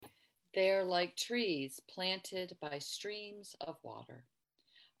They are like trees planted by streams of water.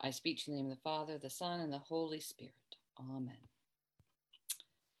 I speak to the name of the Father, the Son, and the Holy Spirit. Amen.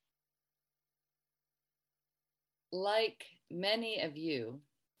 Like many of you,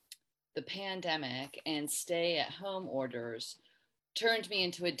 the pandemic and stay-at-home orders turned me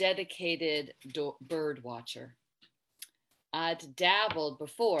into a dedicated bird watcher. I'd dabbled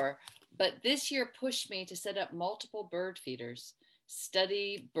before, but this year pushed me to set up multiple bird feeders,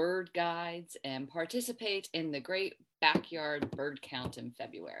 study bird guides, and participate in the great backyard bird count in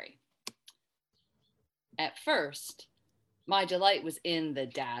February. At first, my delight was in the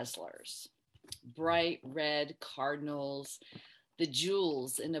dazzlers, bright red cardinals, the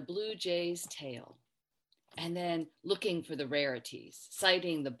jewels in a blue jay's tail, and then looking for the rarities,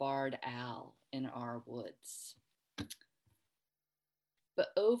 sighting the barred owl in our woods. But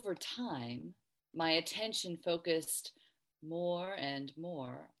over time, my attention focused more and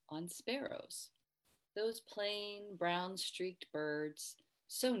more on sparrows, those plain brown streaked birds,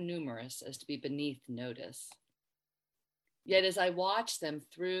 so numerous as to be beneath notice. Yet as I watched them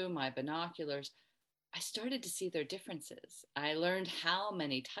through my binoculars, I started to see their differences. I learned how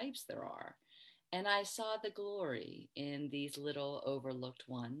many types there are, and I saw the glory in these little overlooked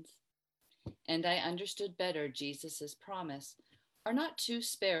ones. And I understood better Jesus' promise, are not two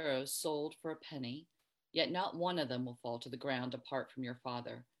sparrows sold for a penny, yet not one of them will fall to the ground apart from your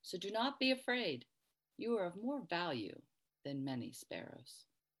Father. So do not be afraid. You are of more value than many sparrows.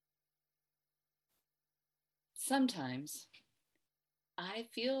 Sometimes I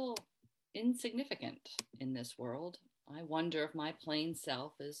feel insignificant in this world. I wonder if my plain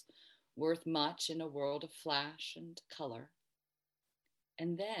self is worth much in a world of flash and color.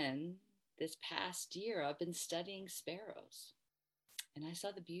 And then this past year, I've been studying sparrows, and I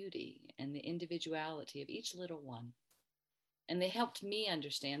saw the beauty and the individuality of each little one. And they helped me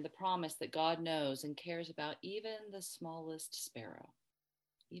understand the promise that God knows and cares about even the smallest sparrow,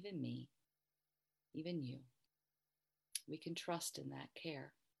 even me, even you. We can trust in that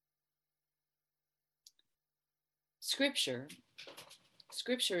care. Scripture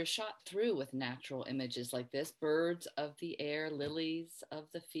is shot through with natural images like this: birds of the air, lilies of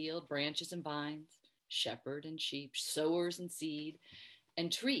the field, branches and vines, shepherd and sheep, sowers and seed,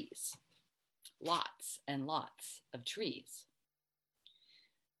 and trees. Lots and lots of trees.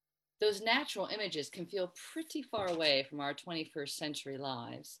 Those natural images can feel pretty far away from our 21st century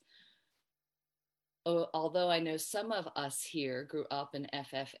lives. Although I know some of us here grew up in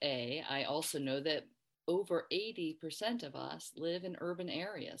FFA, I also know that over 80% of us live in urban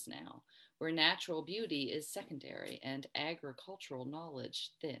areas now, where natural beauty is secondary and agricultural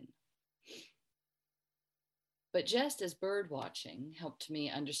knowledge thin. But just as bird watching helped me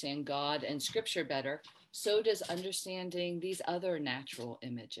understand God and Scripture better, so does understanding these other natural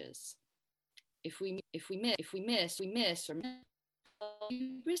images. If we miss,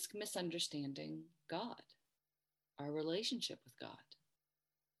 we risk misunderstanding God, our relationship with God,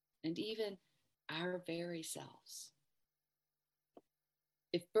 and even our very selves.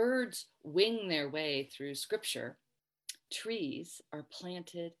 If birds wing their way through Scripture, trees are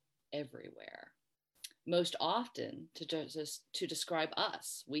planted everywhere, most often to describe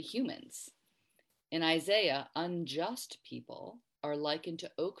us, we humans. In Isaiah, unjust people are likened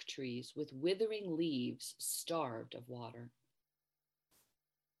to oak trees with withering leaves, starved of water.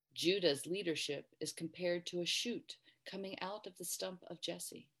 Judah's leadership is compared to a shoot coming out of the stump of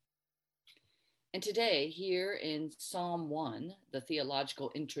Jesse. And today, here in Psalm 1, the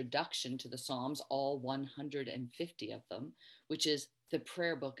theological introduction to the Psalms, all 150 of them, which is the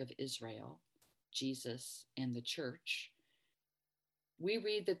prayer book of Israel, Jesus and the church, we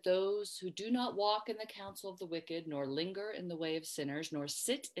read that those who do not walk in the counsel of the wicked, nor linger in the way of sinners, nor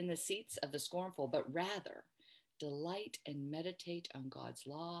sit in the seats of the scornful, but rather delight and meditate on God's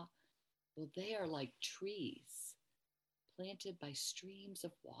law, well, they are like trees planted by streams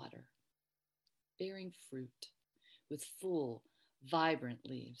of water, bearing fruit with full, vibrant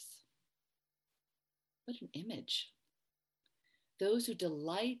leaves. What an image. Those who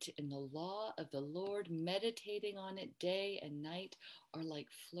delight in the law of the Lord, meditating on it day and night, are like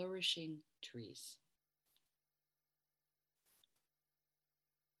flourishing trees.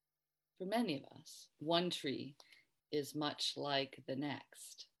 For many of us, one tree is much like the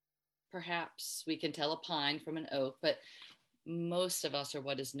next. Perhaps we can tell a pine from an oak, but most of us are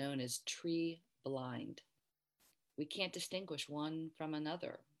what is known as tree blind. We can't distinguish one from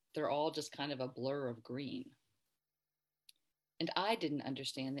another. They're all just kind of a blur of green. And I didn't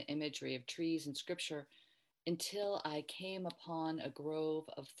understand the imagery of trees in Scripture until I came upon a grove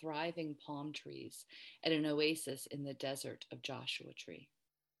of thriving palm trees at an oasis in the desert of Joshua Tree.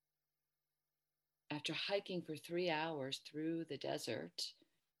 After hiking for 3 hours through the desert,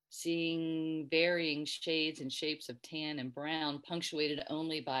 seeing varying shades and shapes of tan and brown, punctuated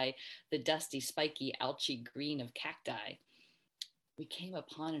only by the dusty, spiky, algae green of cacti, we came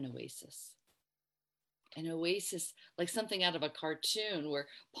upon an oasis. An oasis like something out of a cartoon where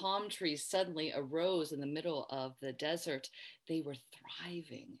palm trees suddenly arose in the middle of the desert. They were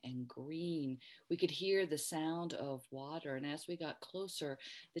thriving and green. We could hear the sound of water, and as we got closer,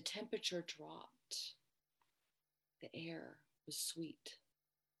 the temperature dropped. The air was sweet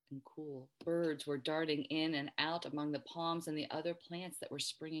and cool. Birds were darting in and out among the palms and the other plants that were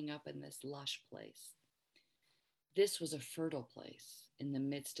springing up in this lush place. This was a fertile place in the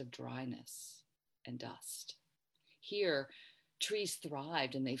midst of dryness and dust. Here, trees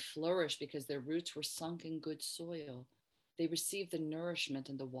thrived and they flourished because their roots were sunk in good soil. They received the nourishment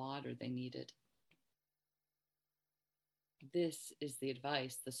and the water they needed. This is the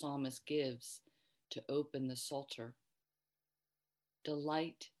advice the psalmist gives to open the Psalter.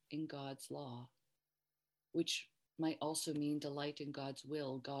 Delight in God's law, which might also mean delight in God's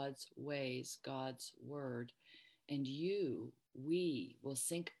will, God's ways, God's word. And we will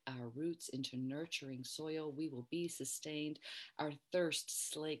sink our roots into nurturing soil. We will be sustained, our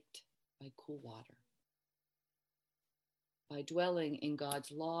thirst slaked by cool water. By dwelling in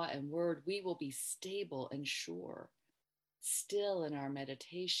God's law and word, we will be stable and sure, still in our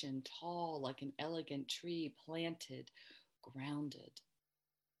meditation, tall like an elegant tree, planted, grounded.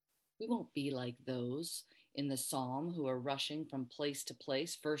 We won't be like those in the psalm who are rushing from place to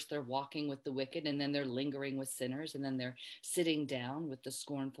place. First, they're walking with the wicked, and then they're lingering with sinners, and then they're sitting down with the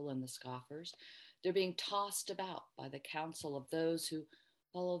scornful and the scoffers. They're being tossed about by the counsel of those who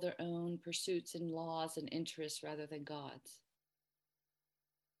follow their own pursuits and laws and interests rather than God's.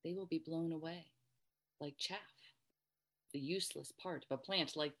 They will be blown away like chaff, the useless part of a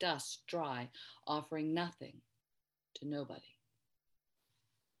plant, like dust, dry, offering nothing to nobody.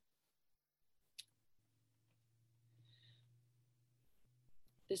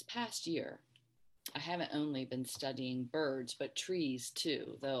 This past year, I haven't only been studying birds, but trees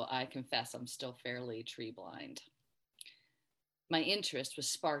too, though I confess I'm still fairly tree blind. My interest was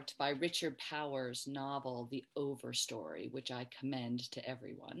sparked by Richard Powers' novel, The Overstory, which I commend to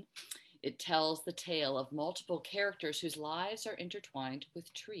everyone. It tells the tale of multiple characters whose lives are intertwined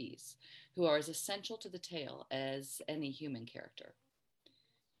with trees, who are as essential to the tale as any human character.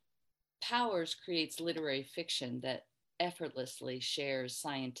 Powers creates literary fiction that effortlessly shares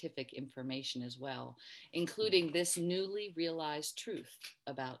scientific information as well, including this newly realized truth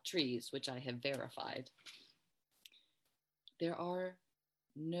about trees, which I have verified. There are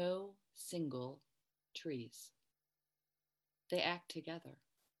no single trees. They act together.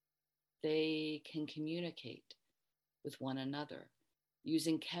 They can communicate with one another,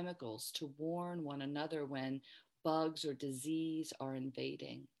 using chemicals to warn one another when bugs or disease are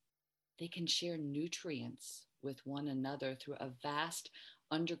invading. They can share nutrients with one another through a vast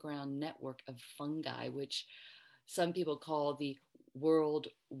underground network of fungi, which some people call the World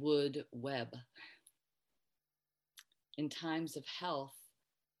Wood Web. In times of health,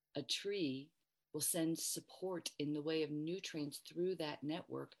 a tree will send support in the way of nutrients through that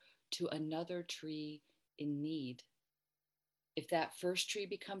network to another tree in need. If that first tree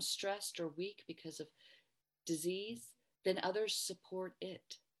becomes stressed or weak because of disease, then others support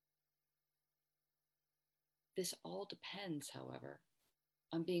it. This all depends, however,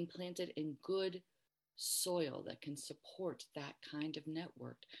 on being planted in good soil that can support that kind of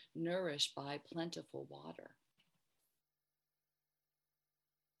network, nourished by plentiful water.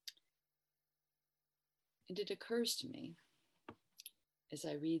 And it occurs to me as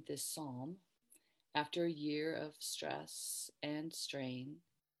I read this psalm, after a year of stress and strain,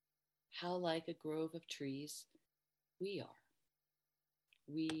 how like a grove of trees we are.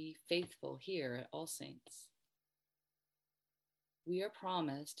 We faithful here at All Saints. We are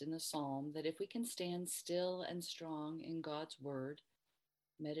promised in the psalm that if we can stand still and strong in God's word,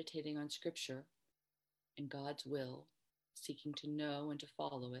 meditating on scripture and God's will, seeking to know and to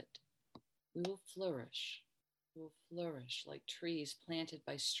follow it, we will flourish. We will flourish like trees planted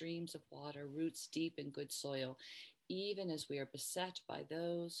by streams of water, roots deep in good soil, even as we are beset by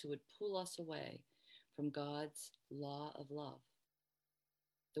those who would pull us away from God's law of love,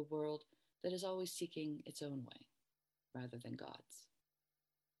 the world that is always seeking its own way rather than God's.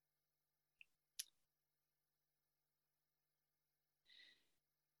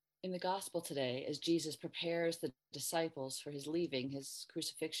 In the gospel today, as Jesus prepares the disciples for his leaving, his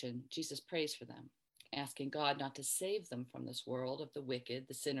crucifixion, Jesus prays for them, asking God not to save them from this world of the wicked,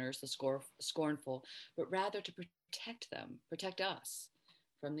 the sinners, the scornful, but rather to protect them, protect us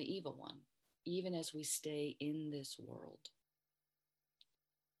from the evil one. even as we stay in this world.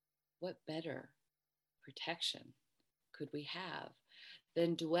 What better protection could we have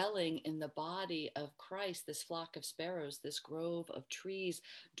than dwelling in the body of Christ, this flock of sparrows, this grove of trees,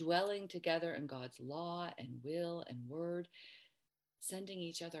 dwelling together in God's law and will and word, sending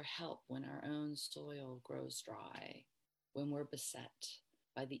each other help when our own soil grows dry, when we're beset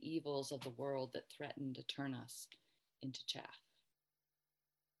by the evils of the world that threaten to turn us into chaff.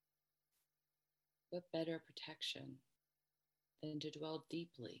 What better protection than to dwell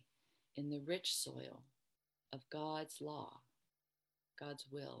deeply in the rich soil of God's law, God's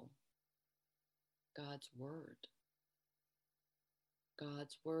will, God's word,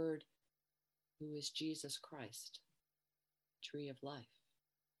 God's word, who is Jesus Christ, tree of life,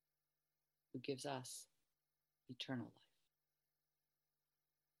 who gives us eternal life.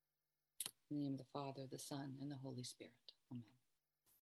 In the name of the Father, the Son, and the Holy Spirit. Amen.